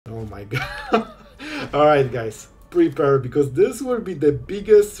Oh my god. Alright guys, prepare, because this will be the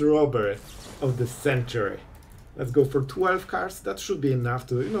biggest robbery of the century. Let's go for 12 cards. That should be enough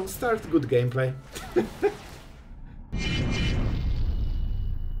to, you know, start good gameplay.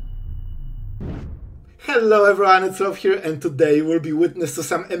 Hello everyone, it's Sloth here, and today we'll be witness to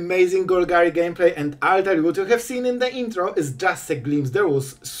some amazing Golgari gameplay, and I'll tell you, what you have seen in the intro is just a glimpse. There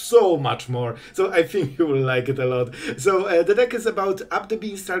was so much more, so I think you will like it a lot. So the deck is about Up the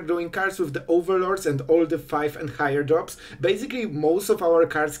Beanstalk, drawing cards with the Overlords and all the 5 and higher drops. Basically, most of our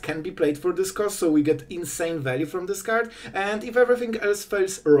cards can be played for this cost, so we get insane value from this card, and if everything else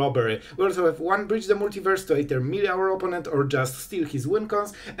fails, robbery. We also have 1 Breach the Multiverse to either melee our opponent or just steal his win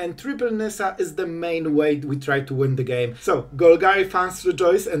cons, and triple Nissa is the main way we try to win the game. So Golgari fans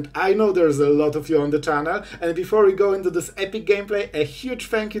rejoice, and I know there's a lot of you on the channel. And before we go into this epic gameplay, a huge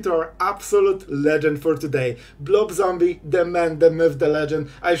thank you to our absolute legend for today, Blob Zombie, the man, the myth, the legend.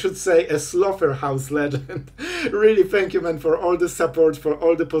 I should say a Slaughterhouse legend. Really thank you, man, for all the support, for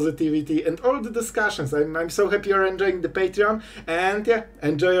all the positivity and all the discussions. I'm so happy you're enjoying the Patreon, and yeah,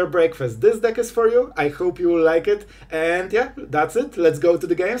 enjoy your breakfast. This deck is for you. I hope you will like it, and yeah, that's it. Let's go to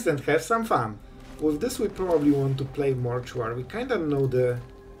the games and have some fun. With this, we probably want to play Mortuary. We kind of know the...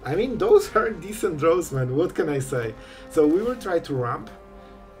 I mean, those are decent draws, man. What can I say? So we will try to ramp.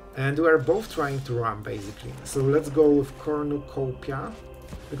 And we are both trying to ramp, basically. So let's go with Cornucopia.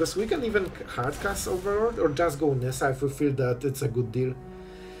 Because we can even hardcast Overlord or just go Nissa if we feel that it's a good deal.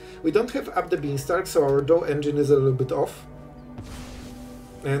 We don't have Up the Beanstalk, so our draw engine is a little bit off.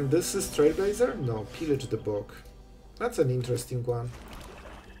 And this is Trailblazer? No, Pillage the Bog. That's an interesting one.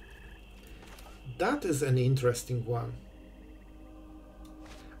 That is an interesting one.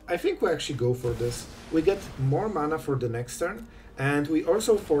 I think we actually go for this. We get more mana for the next turn, and we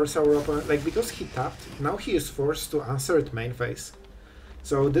also force our opponent, like, because he tapped, now he is forced to answer it main phase.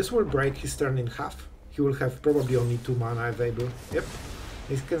 So this will break his turn in half. He will have probably only 2 mana available. Yep.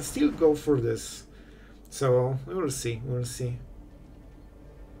 He can still go for this. So we will see, we'll see.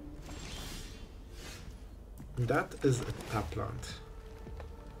 That is a tap land.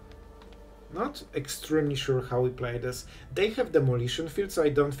 Not extremely sure how we play this. They have Demolition Field, so I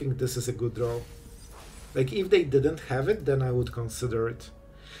don't think this is a good draw. Like, if they didn't have it, then I would consider it.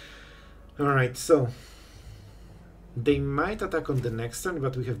 Alright, so... they might attack on the next turn,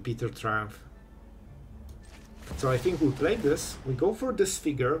 but we have Bitter Triumph. So I think we'll play this. We go for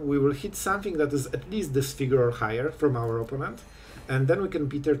Disfigure. We will hit something that is at least Disfigure or higher from our opponent. And then we can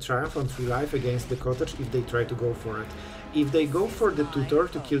Bitter Triumph on 3 life against the Cottage if they try to go for it. If they go for the Tutor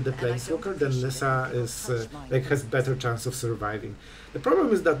to kill the Planeswalker, then Nissa is, has better chance of surviving. The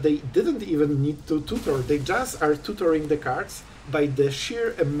problem is that they didn't even need to tutor, they just are tutoring the cards by the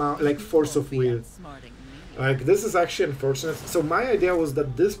sheer amount, like, force of will. Like, this is actually unfortunate. So my idea was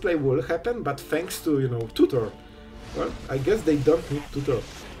that this play will happen, but thanks to, you know, tutor. Well, I guess they don't need tutor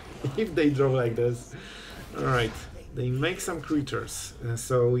if they draw like this. Alright, they make some creatures,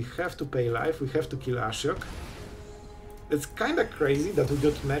 so we have to pay life, we have to kill Ashiok. It's kind of crazy that we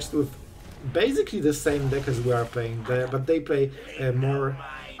got matched with basically the same deck as we are playing, but they play more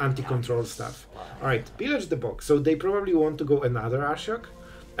anti-control stuff. Alright, Pillage the Bog. So they probably want to go another Ashiok.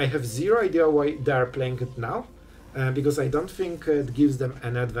 I have zero idea why they are playing it now, because I don't think it gives them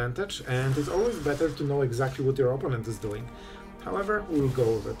an advantage, and it's always better to know exactly what your opponent is doing. However, we'll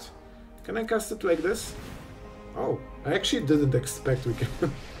go with it. Can I cast it like this? Oh, I actually didn't expect we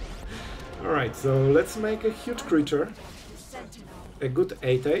can. Alright, so let's make a huge creature. A good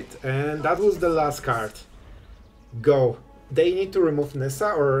 8/8, and that was the last card. Go. They need to remove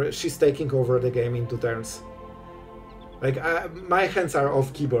Nissa, or she's taking over the game in 2 turns. Like, my hands are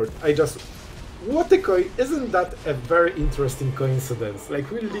off keyboard. I just... what a isn't that a very interesting coincidence?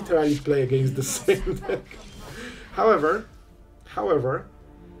 Like, we literally play against the same deck. However,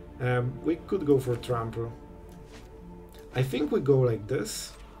 we could go for Trample. I think we go like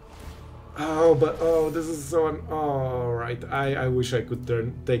this. Oh, but oh, this is so alright. I wish I could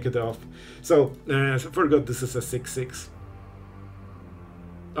take it off. So, I forgot this is a 6/6.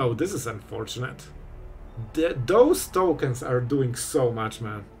 Oh, this is unfortunate. Those tokens are doing so much,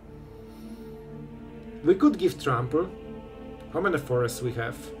 man. We could give Trample. How many forests we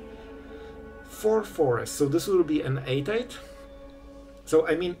have? 4 forests, so this will be an 8/8. So,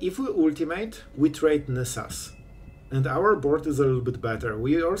 I mean, if we ultimate, we trade Nissas. And our board is a little bit better.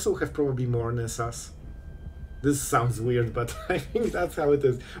 We also have probably more Nissas. This sounds weird, but I think that's how it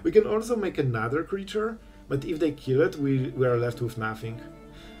is. We can also make another creature, but if they kill it, we are left with nothing.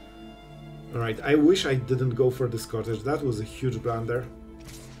 Alright, I wish I didn't go for this Cottage. That was a huge blunder.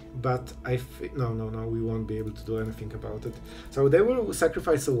 but no, we won't be able to do anything about it. So they will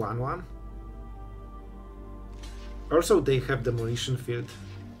sacrifice a 1/1. Also, they have Demolition Field.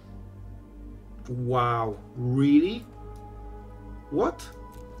 Wow, really? What?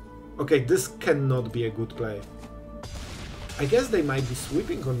 Okay, this cannot be a good play. I guess they might be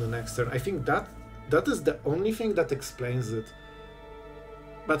sweeping on the next turn. I think that is the only thing that explains it.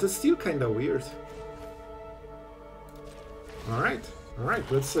 But it's still kinda weird. Alright,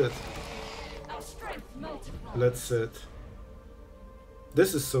 let's sit. Let's sit.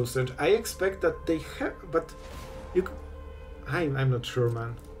 This is so strange. I expect that they have, but you. I'm not sure,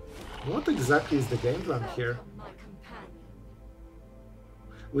 man. What exactly is the game plan here?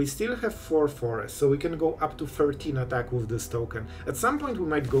 We still have 4 forests, so we can go up to 13 attack with this token. At some point we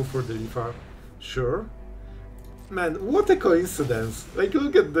might go for the lethal. Sure. Man, what a coincidence. Like,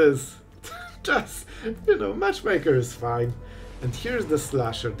 look at this. Just, you know, matchmaker is fine. And here's the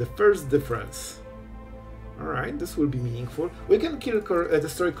slasher, the first difference. Alright, this will be meaningful. We can kill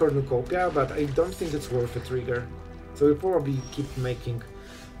destroy Cornucopia, but I don't think it's worth a trigger. So we'll probably keep making...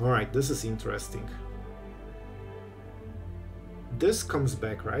 Alright, this is interesting. This comes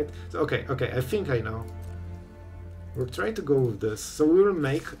back, right? Okay, I think I know. We'll try to go with this. So we will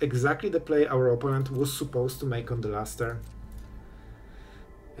make exactly the play our opponent was supposed to make on the last turn.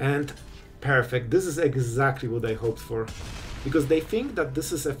 And perfect, this is exactly what I hoped for. Because they think that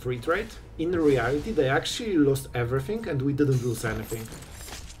this is a free trade. In reality, they actually lost everything and we didn't lose anything.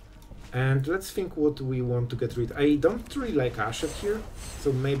 And let's think what we want to get rid. I don't really like Ashok here,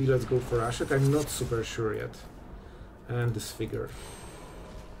 so maybe let's go for Ashok. I'm not super sure yet. And Disfigure.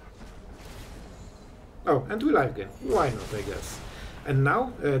 Oh, and we live gain. Why not, I guess. And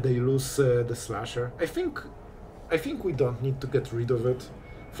now they lose the slasher. I think we don't need to get rid of it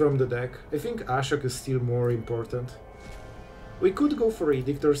from the deck. I think Ashok is still more important. We could go for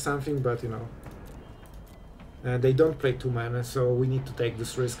Edict or something, but you know. They don't play 2 mana, so we need to take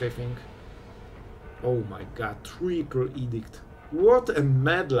this risk, I think. Oh my god, triple Edict. What a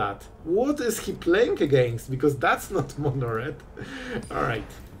mad lad. What is he playing against? Because that's not mono red. Alright.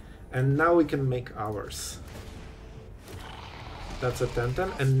 And now we can make ours. That's a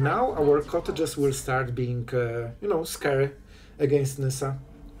 10-10. And now our cottages will start being, you know, scary against Nissa.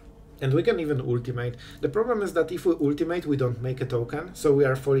 And we can even ultimate. The problem is that if we ultimate, we don't make a token, so we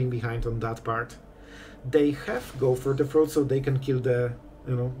are falling behind on that part. They have go for the throat, so they can kill the,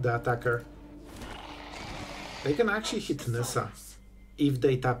 you know, the attacker. They can actually hit Nissa if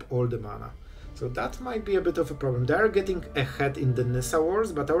they tap all the mana. So that might be a bit of a problem. They are getting ahead in the Nissa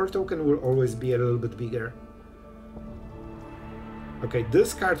wars, but our token will always be a little bit bigger. Okay,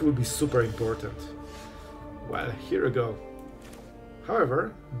 this card will be super important. Well, here we go.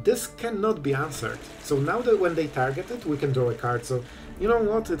 However, this cannot be answered. So now that when they target it, we can draw a card. So, you know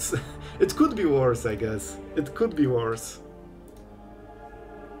what, it could be worse, I guess. It could be worse.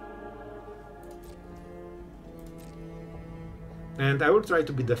 And I will try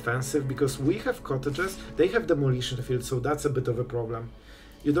to be defensive, because we have cottages, they have Demolition Field, so that's a bit of a problem.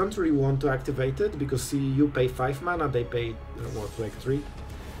 You don't really want to activate it, because see, you pay 5 mana, they pay, what, like 3?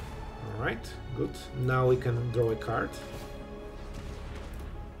 Alright, good. Now we can draw a card.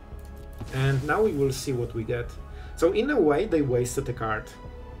 And now we will see what we get. So in a way, they wasted a card.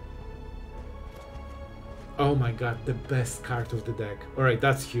 Oh my god, the best card of the deck. Alright,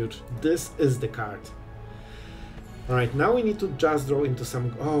 that's huge. This is the card. Alright, now we need to just draw into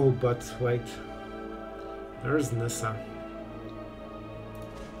some... Oh, but wait. There's Nissa.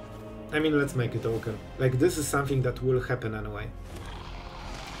 I mean, let's make it token. Like, this is something that will happen anyway.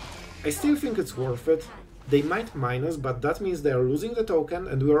 I still think it's worth it. They might minus, but that means they are losing the token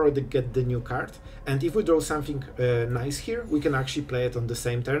and we already get the new card. And if we draw something nice here, we can actually play it on the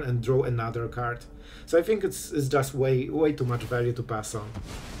same turn and draw another card. So I think it's just way too much value to pass on.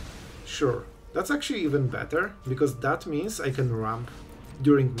 Sure, that's actually even better, because that means I can ramp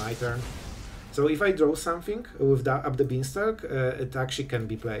during my turn. So if I draw something with that Up the Beanstalk, it actually can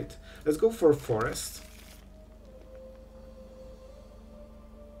be played. Let's go for Forest.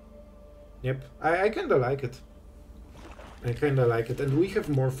 Yep, I kinda like it. I kinda like it, and we have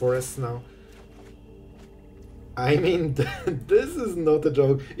more forests now. I mean, this is not a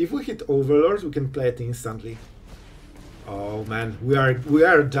joke. If we hit Overlords, we can play it instantly. Oh man, we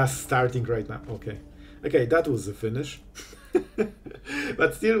are just starting right now. Okay, that was the finish.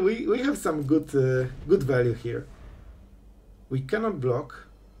 But still, we have some good value here. We cannot block.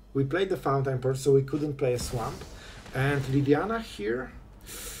 We played the Fountainport, so we couldn't play a swamp. And Liliana here.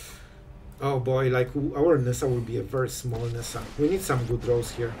 Oh boy, like our Nissa will be a very small Nissa. We need some good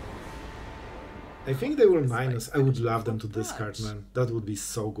draws here. I think they will minus. I would love them to discard, man. That would be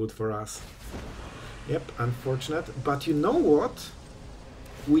so good for us. Yep, unfortunate. But you know what?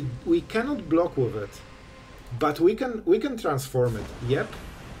 We cannot block with it. But we can transform it. Yep.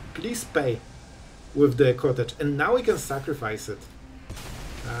 Please pay with the cottage. And now we can sacrifice it.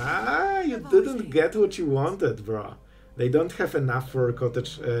 Ah, you didn't get what you wanted, bro. They don't have enough for a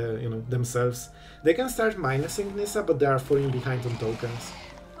cottage, you know, themselves. They can start minusing Nissa, but they are falling behind on tokens.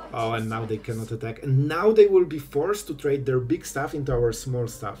 Oh, and now they cannot attack. And now they will be forced to trade their big stuff into our small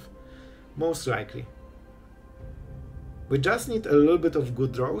stuff. Most likely. We just need a little bit of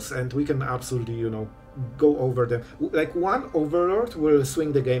good draws, and we can absolutely, you know, go over them. Like, one Overlord will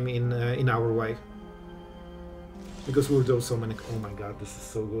swing the game in our way. Because we'll do so many... Oh my god, this is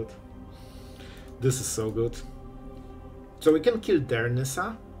so good. This is so good. So we can kill their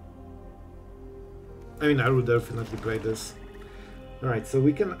Nissa. I mean, I will definitely play this. Alright, so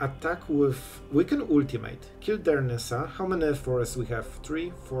we can attack with... We can ultimate. Kill their Nissa. How many forests we have?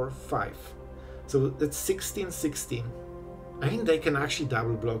 3, 4, 5. So that's 16, 16. I mean, they can actually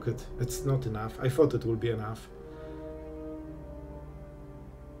double block it. It's not enough. I thought it would be enough.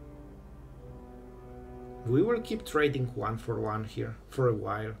 We will keep trading 1 for 1 here for a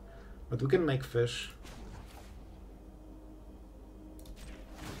while. But we can make fish.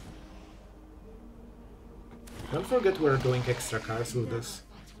 Don't forget we're doing extra cards with this.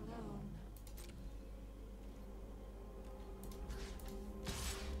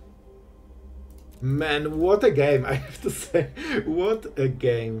 Man, what a game, I have to say. What a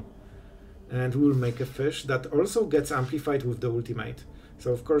game. And we'll make a fish that also gets amplified with the ultimate.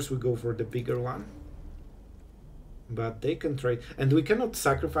 So of course we go for the bigger one. But they can trade. And we cannot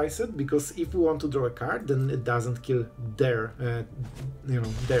sacrifice it, because if we want to draw a card, then it doesn't kill their, you know,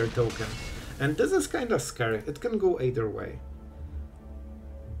 their token. And this is kind of scary. It can go either way.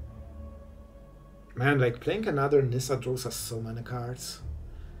 Man, like, playing another Nissa draws us so many cards.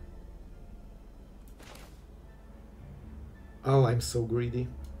 Oh, I'm so greedy.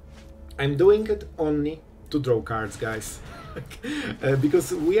 I'm doing it only to draw cards, guys.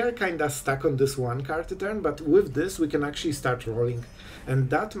 Because we are kinda stuck on this one card a turn, but with this we can actually start rolling. And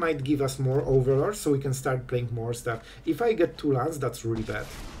that might give us more Overlords, so we can start playing more stuff. If I get 2 lands, that's really bad.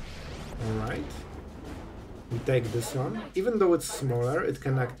 Alright. We take this one. Even though it's smaller, it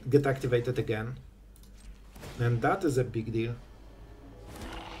can get activated again. And that is a big deal.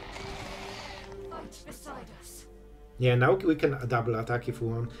 Yeah, now we can double attack if we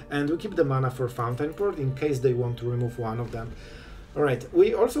want. And we keep the mana for Fountainport in case they want to remove one of them. Alright,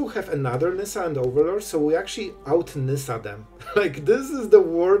 we also have another Nissa and Overlord, so we actually out-Nissa them. Like, this is the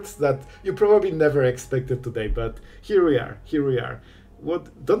words that you probably never expected today, but here we are, here we are.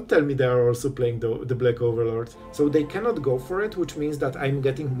 What? Don't tell me they are also playing the Black Overlord. So they cannot go for it, which means that I'm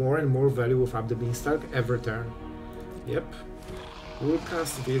getting more and more value with Up the Beanstalk every turn. Yep. We'll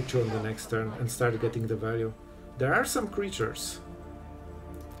cast Virtue on the next turn and start getting the value. There are some creatures.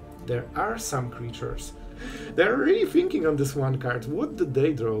 There are some creatures. They're really thinking on this one card. What did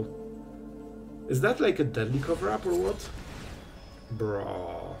they draw? Is that like a deadly cover-up or what?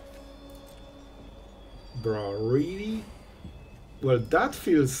 Bro. Bro, really? Well, that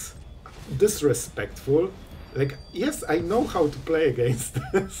feels disrespectful. Like, yes, I know how to play against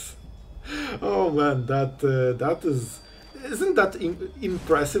this. Oh man, that is... Isn't that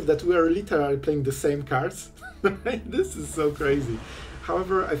impressive that we are literally playing the same cards? This is so crazy.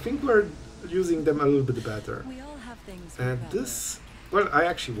 However, I think we're using them a little bit better. We all have things and this... Well, I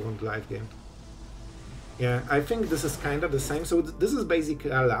actually won live game. Yeah, I think this is kind of the same. So this is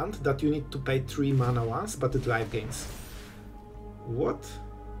basically a land that you need to pay 3 mana once, but it live gains. What?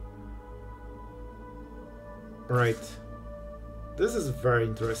 Right. This is a very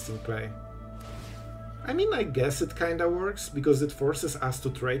interesting play. I mean, I guess it kinda works, because it forces us to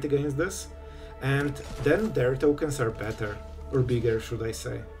trade against this, and then their tokens are better, or bigger, should I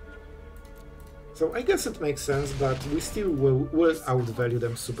say. So I guess it makes sense, but we still will outvalue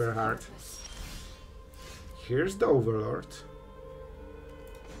them super hard. Here's the Overlord.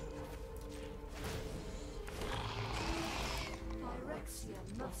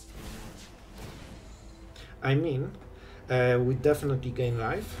 I mean, we definitely gain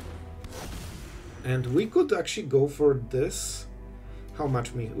life. And we could actually go for this. How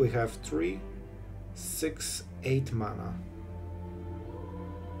much we have? 3, 6, 8 mana.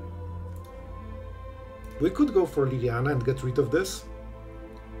 We could go for Liliana and get rid of this.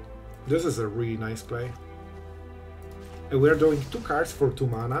 This is a really nice play. And we're drawing 2 cards for 2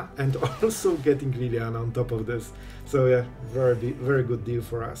 mana and also getting Liliana on top of this. So yeah, very good deal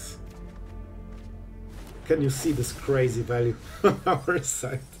for us. Can you see this crazy value on our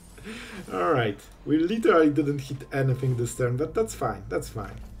side? Alright, we literally didn't hit anything this turn, but that's fine, that's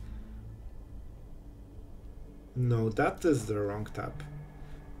fine. No, that is the wrong tap.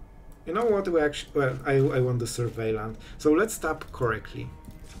 You know what, we actually, well, I want the surveillance. So let's tap correctly.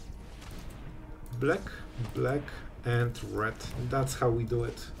 Black, black, and red. That's how we do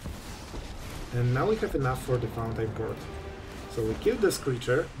it. And now we have enough for the Fountainport. So we kill this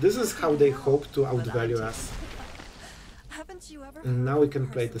creature. This is how they hope to outvalue us. And now we can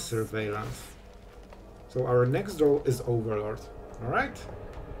play the surveillance. So our next draw is Overlord. Alright?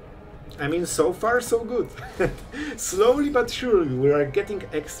 I mean, so far so good. Slowly but surely we are getting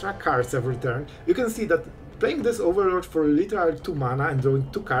extra cards every turn. You can see that playing this Overlord for literally 2 mana and drawing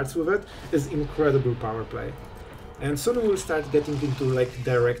 2 cards with it is incredible power play. And soon we'll start getting into like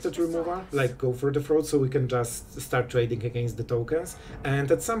directed removal, like go for the throat, so we can just start trading against the tokens.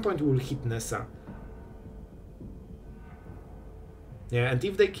 And at some point we'll hit Nissa. Yeah, and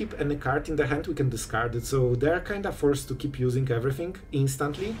if they keep any card in their hand, we can discard it. So they're kind of forced to keep using everything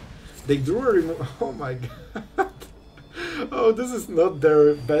instantly. They drew a removal. Oh my god. Oh, this is not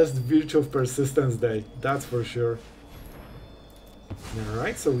their best Virtue of Persistence day, that's for sure.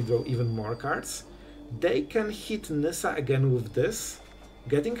 Alright, so we draw even more cards. They can hit Nissa again with this,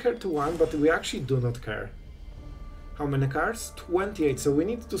 getting her to 1, but we actually do not care. How many cards? 28, so we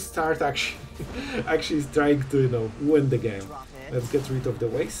need to start actually trying to, you know, win the game. Let's get rid of the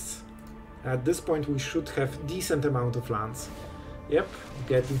wastes. At this point we should have decent amount of lands. Yep,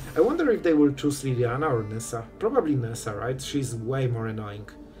 getting... I wonder if they will choose Liliana or Nissa. Probably Nissa, right? She's way more annoying.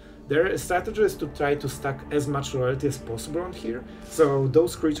 Their strategy is to try to stack as much loyalty as possible on here, so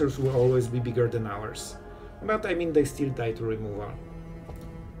those creatures will always be bigger than ours. But I mean, they still die to removal.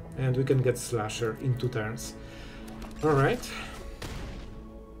 And we can get Slasher in 2 turns. Alright.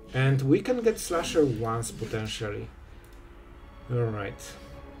 And we can get Slasher once, potentially. Alright.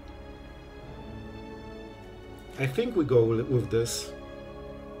 I think we go with this.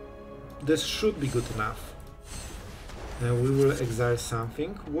 This should be good enough. And we will exile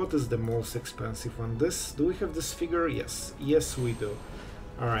something. What is the most expensive one? This? Do we have this figure? Yes. Yes, we do.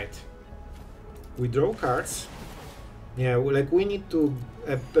 Alright. We draw cards. Yeah, like we need to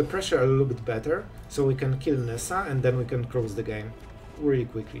pressure a little bit better, so we can kill Nissa and then we can close the game really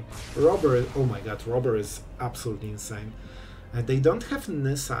quickly. Robber, oh my god, Robber is absolutely insane. They don't have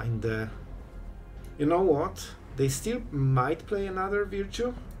Nissa in the... You know what? They still might play another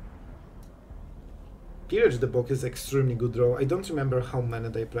Virtue. Pillage the Book is extremely good draw. I don't remember how many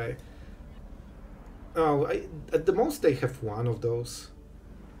they play. Oh, at the most they have 1 of those.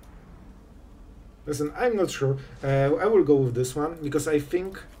 Listen, I'm not sure. I will go with this one because I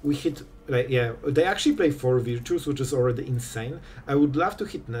think we hit, like, yeah, they actually play 4 Virtues, which is already insane. I would love to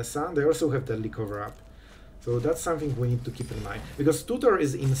hit Nissa. They also have Deadly Cover Up. So that's something we need to keep in mind. Because Tutor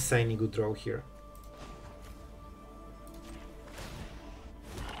is insanely good draw here.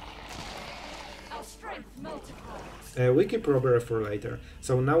 We keep Robbery for later.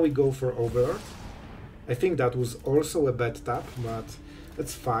 So now we go for Overlord. I think that was also a bad tap, but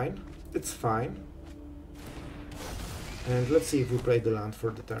it's fine. It's fine. And let's see if we play the land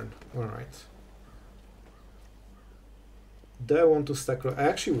for the turn. Alright. Do I want to stack... I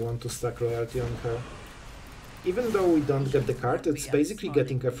actually want to stack loyalty on her. Even though we don't get the card, it's basically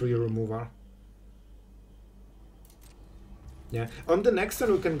getting a free removal. Yeah, on the next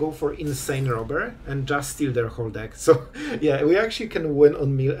turn we can go for Insane Robber and just steal their whole deck. So, yeah, we actually can win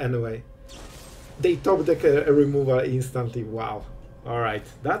on mill anyway. They top deck a removal instantly, wow. Alright,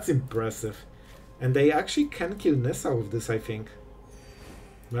 that's impressive. And they actually can kill Nissa with this, I think.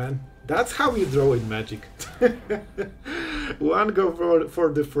 Man, that's how you draw in Magic. One go for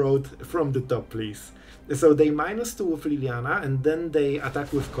the throat from the top, please. So they -2 with Liliana, and then they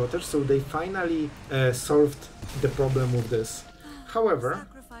attack with Cottage, so they finally solved the problem with this. However,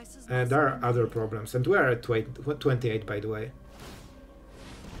 there are other problems, and we are at 28, by the way.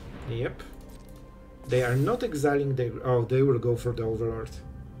 Yep. They are not exiling the... Oh, they will go for the Overlord.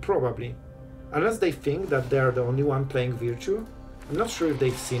 Probably. Unless they think that they are the only one playing Virtue. I'm not sure if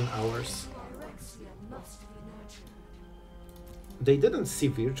they've seen ours. They didn't see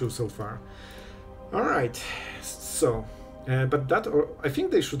Virtue so far. Alright, so... but that... I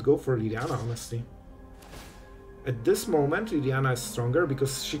think they should go for Liliana, honestly. At this moment, Liliana is stronger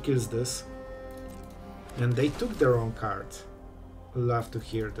because she kills this. And they took their own card. Love to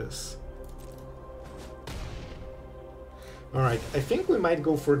hear this. Alright, I think we might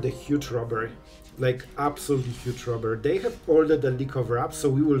go for the huge robbery. Like, absolutely huge robbery. They have all the deadly cover-up, so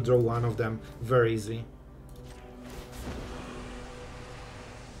we will draw one of them very easy.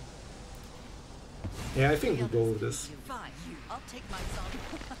 Yeah, I think we'll go with this.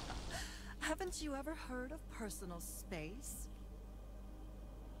 Haven't you ever heard of personal space?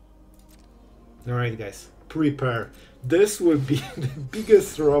 Alright guys, prepare. This will be the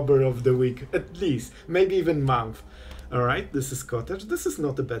biggest robber of the week, at least, maybe even month. Alright, this is Cottage. This is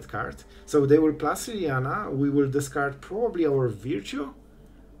not a bad card. So they will plus Liliana, we will discard probably our Virtue.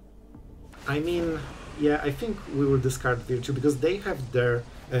 I mean, yeah, I think we will discard Virtue because they have their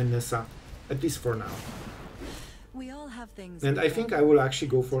Nissa, at least for now. We all have things. And I think I will actually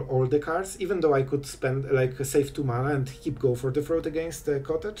go for all the cards, even though I could spend, like, save 2 mana and keep go for the Throat against the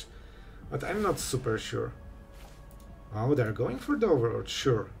Cottage. But I'm not super sure. Oh, they're going for the Overlord.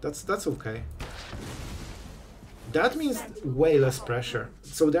 Sure, that's okay. That means way less pressure.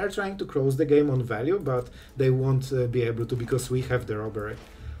 So they're trying to close the game on value, but they won't be able to because we have the robbery.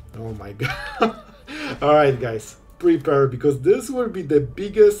 Oh my god. Alright guys, prepare because this will be the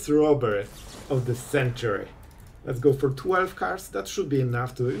biggest robbery of the century. Let's go for 12 cards. That should be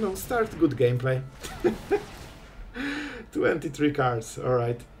enough to, you know, start good gameplay. 23 cards,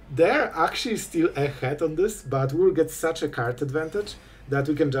 alright. They're actually still ahead on this, but we'll get such a card advantage that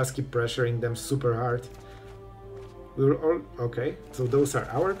we can just keep pressuring them super hard. We're all okay, so those are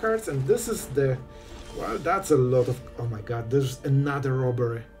our cards, and this is the, well, that's a lot of, oh my god, there's another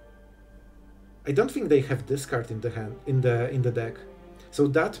robbery. I don't think they have this card in the hand, in the deck. So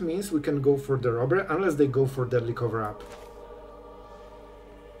that means we can go for the robbery unless they go for Deadly Cover-Up.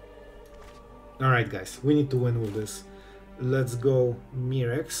 Alright guys, we need to win with this. Let's go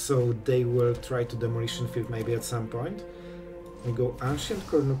Mirex, so they will try to Demolition Field maybe at some point. We go Ancient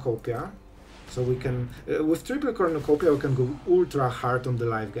Cornucopia, so we can, with triple Cornucopia we can go ultra hard on the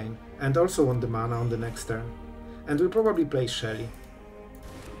life gain, and also on the mana on the next turn. And we'll probably play Shelly.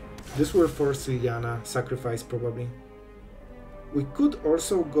 This will force Liliana, sacrifice probably. We could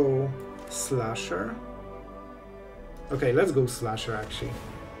also go Slasher. Okay, let's go Slasher actually.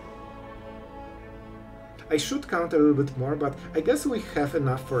 I should count a little bit more, but I guess we have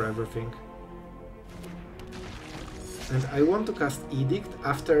enough for everything. And I want to cast Edict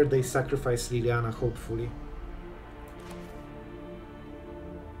after they sacrifice Liliana, hopefully.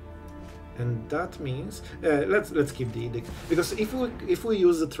 And that means let's keep the Edict, because if we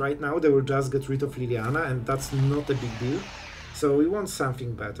use it right now, they will just get rid of Liliana, and that's not a big deal. So we want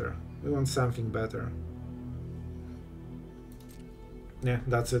something better. We want something better. Yeah,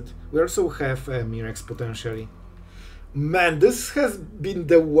 that's it. We also have Mirex potentially. Man, this has been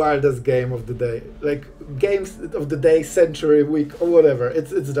the wildest game of the day. Like, games of the day, century, week, or whatever.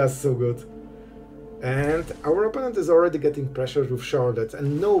 It's just so good. And our opponent is already getting pressured with Charlotte,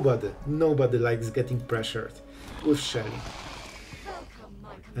 and nobody likes getting pressured with Shelly.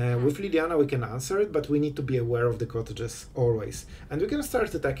 With Liliana we can answer it, but we need to be aware of the cottages, always. And we can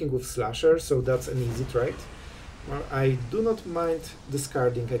start attacking with Slasher, so that's an easy trade. Well, I do not mind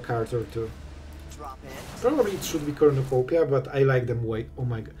discarding a card or two. Probably it should be Cornucopia, but I like them way. Oh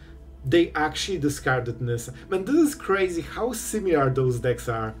my god. They actually discarded Nissa. Man, this is crazy how similar those decks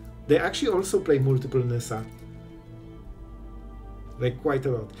are. They actually also play multiple Nissa. Like, quite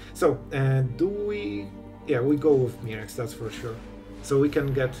a lot. So, do we... Yeah, we go with Mirex, that's for sure. So we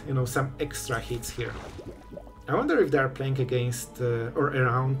can get, you know, some extra hits here. I wonder if they are playing against or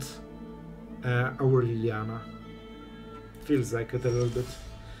around our Liliana. Feels like it a little bit.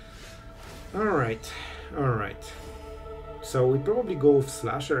 Alright, alright. So we probably go with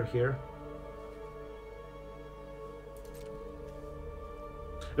Slasher here.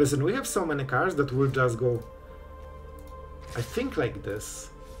 Listen, we have so many cards that we'll just go, I think, like this.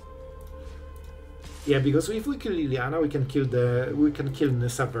 Yeah, because if we kill Liliana, we can kill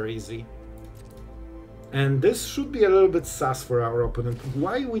Nissa very easy. And this should be a little bit sus for our opponent.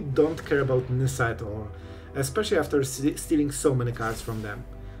 Why we don't care about Nissa at all, especially after stealing so many cards from them.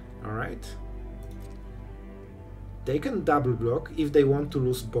 Alright. They can double block if they want to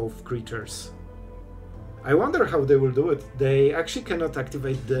lose both creatures. I wonder how they will do it. They actually cannot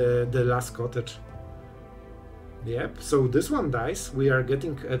activate the last cottage. Yep, so this one dies. We are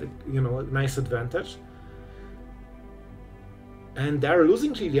getting you know, a nice advantage. And they are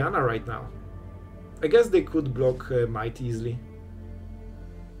losing Liliana right now. I guess they could block Might easily.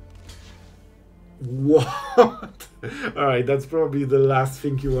 What? Alright, that's probably the last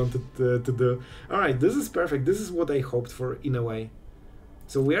thing you wanted to do. Alright, this is perfect. This is what I hoped for in a way.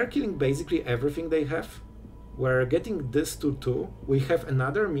 So we are killing basically everything they have. We're getting this 2/2. We have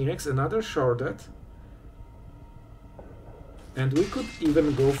another Mirex, another Shordet. And we could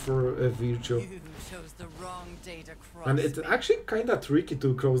even go for a Virtue. You chose the wrong day to cross And it's actually kind of tricky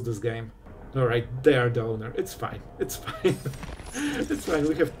to close this game. Alright, they are the owner. It's fine. It's fine. It's fine.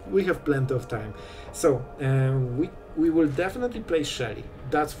 We have plenty of time. So we will definitely play Shelly.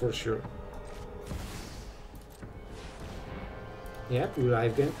 That's for sure. Yep, we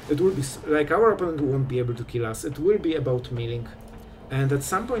live game. It will be like our opponent won't be able to kill us. It will be about milling. And at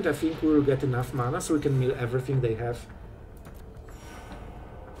some point I think we will get enough mana so we can mill everything they have.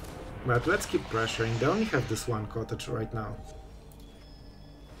 But let's keep pressuring. They only have this one cottage right now.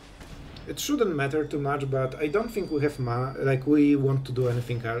 It shouldn't matter too much, but I don't think we have mana, like we want to do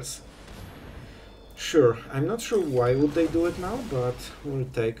anything else. Sure, I'm not sure why would they do it now, but we'll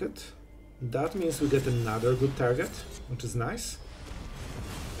take it. That means we get another good target, which is nice.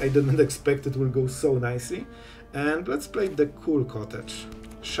 I didn't expect it will go so nicely. And let's play the cool cottage,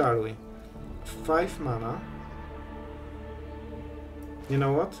 shall we? 5 mana. You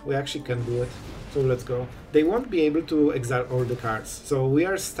know what? We actually can do it. So let's go. They won't be able to exile all the cards. So we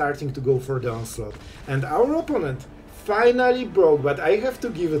are starting to go for the onslaught. And our opponent finally broke, but I have to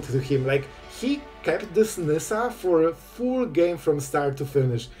give it to him. Like, he kept this Nissa for a full game from start to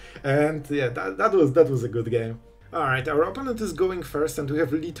finish. And yeah, that was a good game. Alright, our opponent is going first and we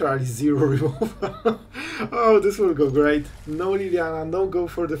have literally 0 removal. Oh, this will go great. No Liliana, no go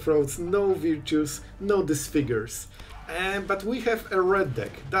for the throats, no virtues, no disfigures. But we have a red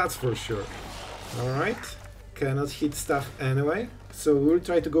deck, that's for sure. Alright, cannot hit stuff anyway, so we'll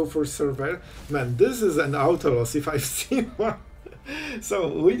try to go for Surveil. Man, this is an auto loss if I've seen one. So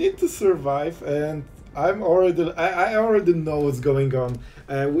we need to survive, and I already know what's going on.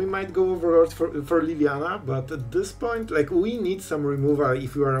 We might go Overlord for Liliana, but at this point, like, we need some removal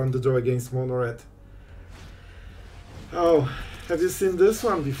if you are on the draw against Mono Red. Oh, have you seen this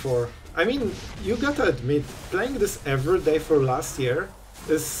one before? I mean, you gotta admit, playing this every day for last year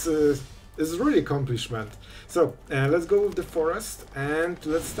is really accomplishment. So let's go with the forest and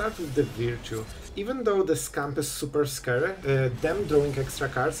let's start with the virtue. Even though the scamp is super scary, them drawing extra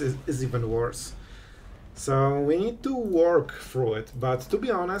cards is even worse. So we need to work through it, but to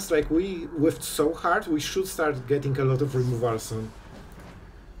be honest, like, we whiffed so hard, we should start getting a lot of removal soon.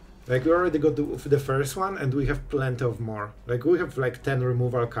 Like, we already got the first one and we have plenty of more. Like, we have like 10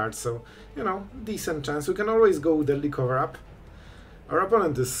 removal cards, so, you know, decent chance. We can always go Deadly Cover-Up. Our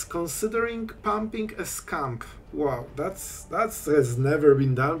opponent is considering pumping a scamp. Wow, that has never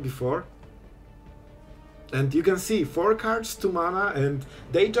been done before. And you can see 4 cards, 2 mana, and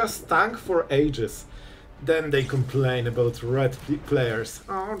they just tank for ages. Then they complain about red players.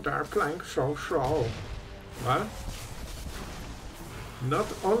 Oh, they're playing so slow. Well, not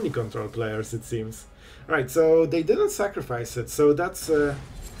only control players, it seems. Right, so they didn't sacrifice it, so that's I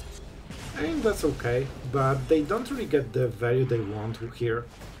mean, that's okay, but they don't really get the value they want here.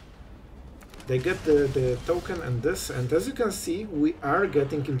 They get the token and this, and as you can see, we are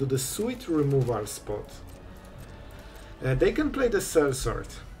getting into the sweet removal spot. They can play the Sellsword,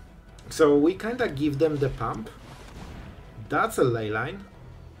 so we kinda give them the pump. That's a leyline.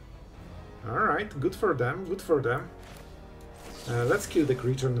 Alright, good for them, good for them. Let's kill the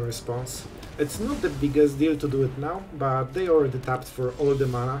creature in response. It's not the biggest deal to do it now, but they already tapped for all the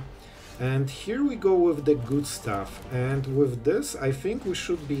mana. And here we go with the good stuff, and with this I think we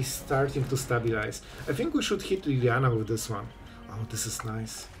should be starting to stabilize. I think we should hit Liliana with this one. Oh, this is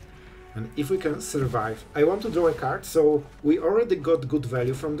nice. And if we can survive, I want to draw a card, so we already got good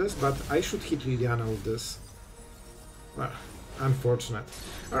value from this, but I should hit Liliana with this. Well, unfortunate.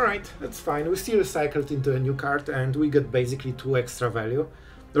 Alright, that's fine, we still cycled into a new card and we get basically 2 extra value,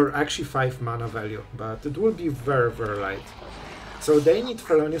 or actually 5 mana value, but it will be very, very light. So they need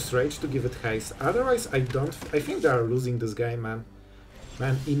Felonious Rage to give it haste, otherwise I think they are losing this game, man.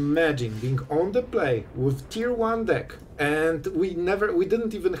 Man, imagine being on the play with tier 1 deck, and we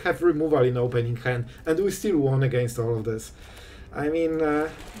didn't even have removal in opening hand, and we still won against all of this. I mean,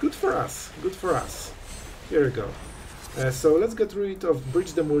 good for us, good for us. Here we go. So let's get rid of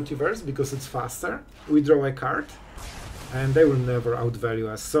Breach the Multiverse, because it's faster. We draw a card, and they will never outvalue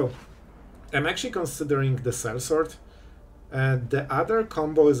us. So I'm actually considering the Sellsword. The other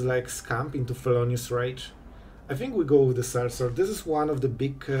combo is like Scamp into Felonious Rage. I think we go with the Sellsword. This is one of the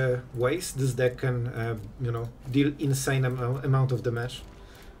big ways this deck can, you know, deal insane amount of damage.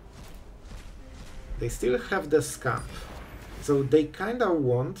 They still have the Scamp, so they kinda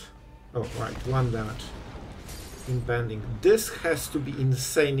want... Oh, right, 1 damage. Impending. This has to be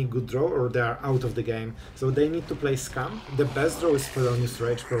insanely good draw or they are out of the game. So they need to play Scamp. The best draw is Felonious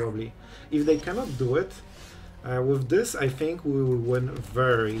Rage, probably. If they cannot do it, with this I think we will win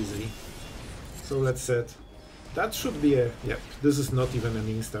very easily. So let's set. That should be a... Yep, this is not even an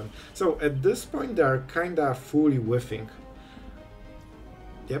instant. So at this point they are kinda fully whiffing.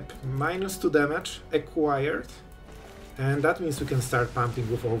 Yep, -2 damage acquired. And that means we can start pumping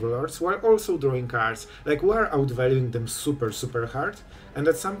with Overlords while also drawing cards. Like, we are outvaluing them super, super hard. And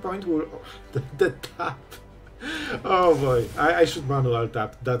at some point we'll... the tap. Oh boy, I should manual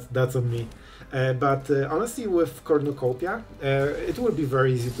tap. That's on me. But honestly, with Cornucopia, it will be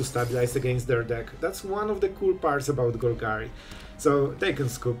very easy to stabilize against their deck. That's one of the cool parts about Golgari. So they can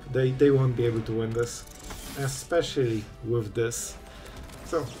scoop. They won't be able to win this, especially with this.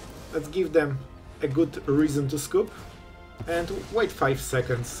 So let's give them a good reason to scoop and wait 5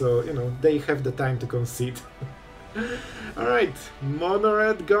 seconds, so you know they have the time to concede. Alright, mono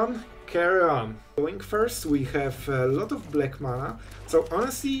red gone, carry on. Going first, we have a lot of black mana, so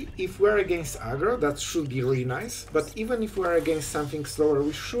honestly, if we're against aggro, that should be really nice, but even if we're against something slower,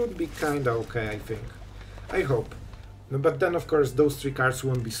 we should be kinda okay, I think. I hope. But then of course those 3 cards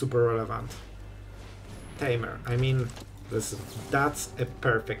won't be super relevant. Tamer, I mean, listen, that's a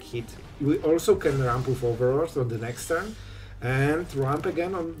perfect hit. We also can ramp with Overlord on the next turn, and ramp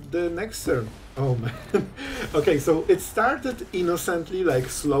again on the next turn. Oh man. Okay, so it started innocently, like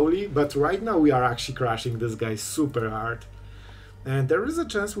slowly, but right now we are actually crashing this guy super hard. And there is a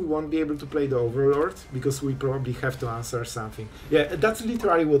chance we won't be able to play the Overlord, because we probably have to answer something. Yeah, that's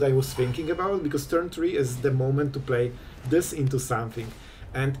literally what I was thinking about, because turn 3 is the moment to play this into something.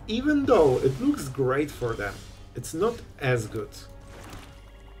 And even though it looks great for them, it's not as good.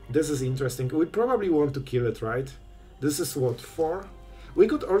 This is interesting. We probably want to kill it, right? This is what, 4? We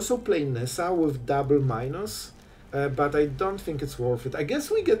could also play Nissa with double minus, but I don't think it's worth it. I guess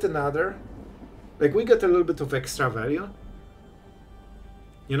we get another. Like, we get a little bit of extra value.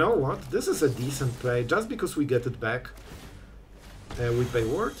 You know what? This is a decent play, just because we get it back. We pay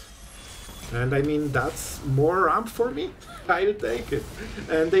ward. And I mean, that's more ramp for me. I'll take it.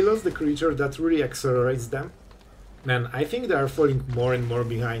 And they lost the creature that really accelerates them. Man, I think they are falling more and more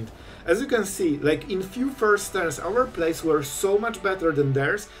behind. As you can see, like in few first turns, our plays were so much better than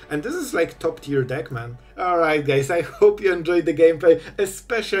theirs, and this is like top tier deck, man. Alright guys, I hope you enjoyed the gameplay,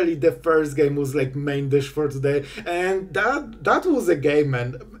 especially the first game was like main dish for today, and that was a game,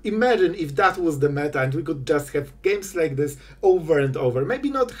 man. Imagine if that was the meta and we could just have games like this over and over. Maybe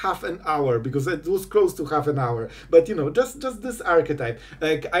not half an hour, because it was close to half an hour, but you know, just this archetype.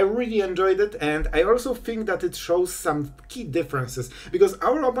 Like, I really enjoyed it, and I also think that it shows some key differences, because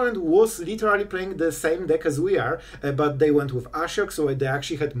our opponent was literally playing the same deck as we are, but they went with Ashok, so they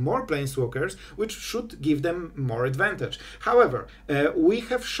actually had more planeswalkers, which should give them more advantage. However, we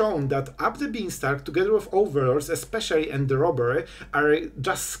have shown that Up the Beanstalk, together with Overlords, especially, and the Robbery, are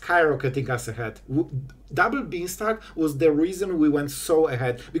just skyrocketing us ahead. Double Beanstalk was the reason we went so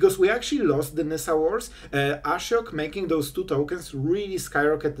ahead, because we actually lost the Nissa Wars. Ashok making those 2 tokens really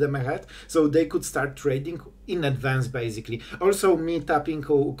skyrocketed them ahead, so they could start trading in advance, basically. Also, me tapping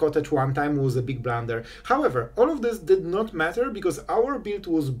Cottage one time was a big blunder. However, all of this did not matter, because our build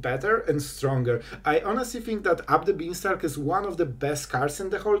was better and stronger. I honestly think that Up the Beanstalk is one of the best cards in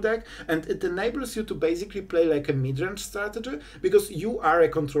the whole deck, and it enables you to basically play like a mid-range strategy, because you are a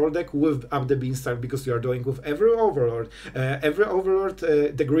control deck with Up the Beanstalk, because you are doing with every Overlord.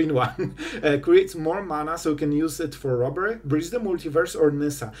 The green one, creates more mana, so you can use it for Robbery, Breach the Multiverse, or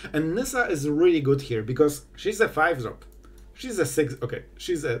Nissa. And Nissa is really good here, because she's a 5-drop. She's a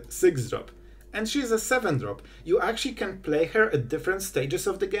 6-drop. And she's a 7-drop. You actually can play her at different stages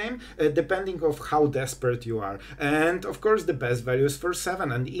of the game, depending of how desperate you are. And of course the best value is for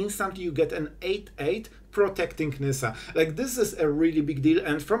 7, and instantly you get an 8/8 protecting Nissa. Like, this is a really big deal,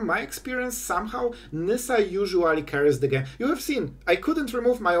 and from my experience, somehow Nissa usually carries the game. You have seen, I couldn't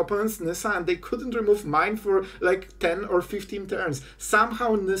remove my opponent's Nissa, and they couldn't remove mine for like 10 or 15 turns.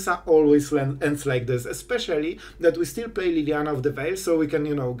 Somehow Nissa always ends like this, especially that we still play Liliana of the Veil, so we can,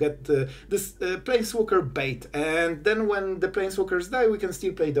 you know, get this Planeswalker bait, and then when the Planeswalkers die, we can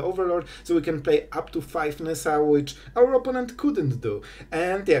still play the Overlord, so we can play up to 5 Nissa, which our opponent couldn't do.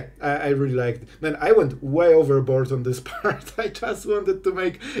 And yeah, I really liked it. Man, I went way overboard on this part. I just wanted to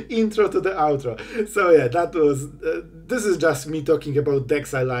make intro to the outro. So yeah, that was this is just me talking about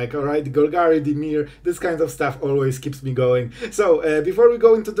decks I like. All right, Golgari, Dimir, this kind of stuff always keeps me going. So before we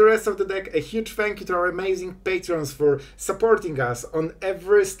go into the rest of the deck, a huge thank you to our amazing patrons for supporting us on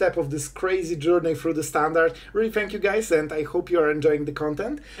every step of this crazy journey through the standard. Really thank you guys, and I hope you are enjoying the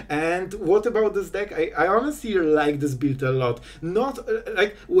content. And what about this deck? I honestly like this build a lot. Not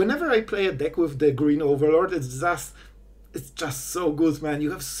like whenever I play a deck with the green Overlord, it's just it's just so good, man.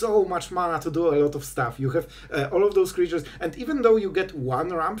 You have so much mana to do a lot of stuff. You have all of those creatures, and even though you get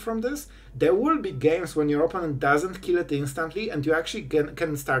one ramp from this, there will be games when your opponent doesn't kill it instantly and you actually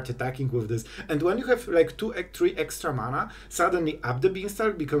can start attacking with this. And when you have like 2-3 extra mana, suddenly Up the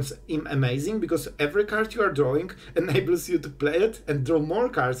Beanstalk becomes amazing, because every card you are drawing enables you to play it and draw more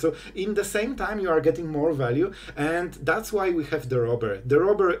cards. So in the same time you are getting more value, and that's why we have the Robber. The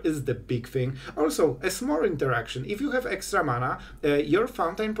Robber is the big thing. Also, a small interaction. If you have extra mana, your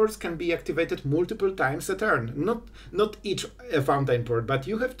Fountainports can be activated multiple times a turn. Not each Fountainport, but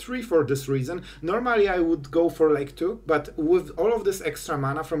you have 3 for this reason. Normally I would go for like 2, but with all of this extra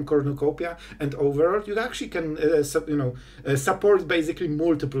mana from Cornucopia and Overlord, you actually can support basically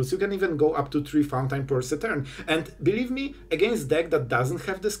multiples. You can even go up to 3 Fountainports a turn. And believe me, against deck that doesn't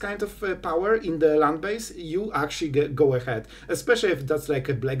have this kind of power in the land base, you actually go ahead. Especially if that's like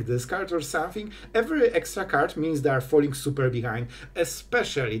a black discard or something. Every extra card means they are falling super behind.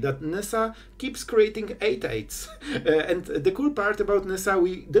 Especially that Nissa keeps creating 8/8s. And the cool part about Nissa,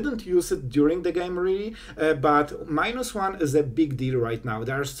 we didn't use it during the game really, but -1 is a big deal right now.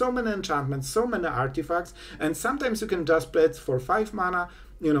 There are so many enchantments, so many artifacts, and sometimes you can just play it for 5 mana,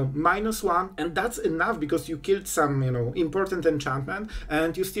 -1, and that's enough because you killed some, important enchantment,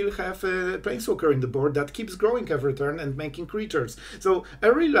 and you still have a Planeswalker in the board that keeps growing every turn and making creatures. So I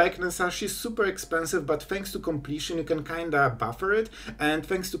really like Nissa. She's super expensive, but thanks to completion you can kinda buffer it, and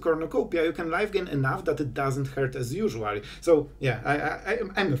thanks to Cornucopia you can life gain enough that it doesn't hurt as usual. So yeah,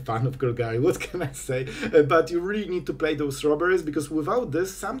 I'm a fan of Golgari, what can I say? But you really need to play those robberies, because without this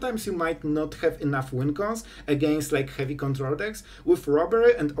sometimes you might not have enough win cons against like heavy control decks. With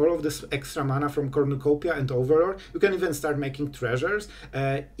robbery and all of this extra mana from Cornucopia and Overlord, you can even start making treasures.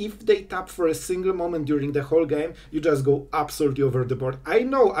 If they tap for a single moment during the whole game, you just go absolutely over the board. I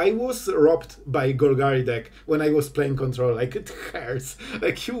know, I was robbed by Golgari deck when I was playing control, like it hurts.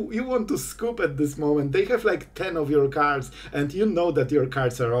 Like you want to scoop at this moment. They have like 10 of your cards, and you know that your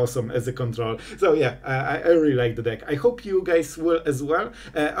cards are awesome as a control. So yeah, I really like the deck. I hope you guys will as well.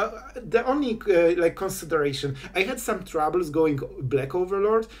 The only like consideration, I had some troubles going Black Overlord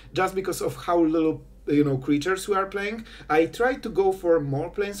just because of how little creatures we are playing. I tried to go for more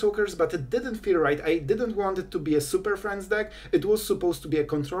Planeswalkers, but it didn't feel right. I didn't want it to be a Super Friends deck. It was supposed to be a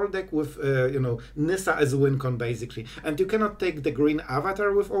control deck with, Nissa as a win con, basically. And you cannot take the green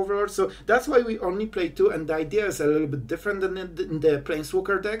avatar with Overlord, so that's why we only play 2, and the idea is a little bit different than in the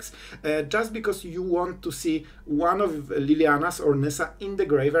Planeswalker decks, just because you want to see one of Liliana's or Nissa in the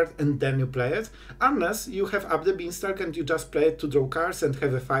graveyard, and then you play it, unless you have Up the Beanstalk and you just play it to draw cards and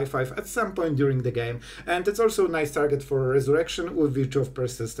have a 5/5 at some point during the game. And it's also a nice target for Resurrection with Virtue of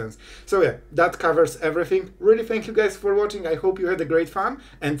Persistence. So yeah, that covers everything. Really thank you guys for watching. I hope you had a great fun,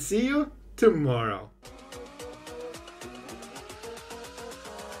 and see you tomorrow.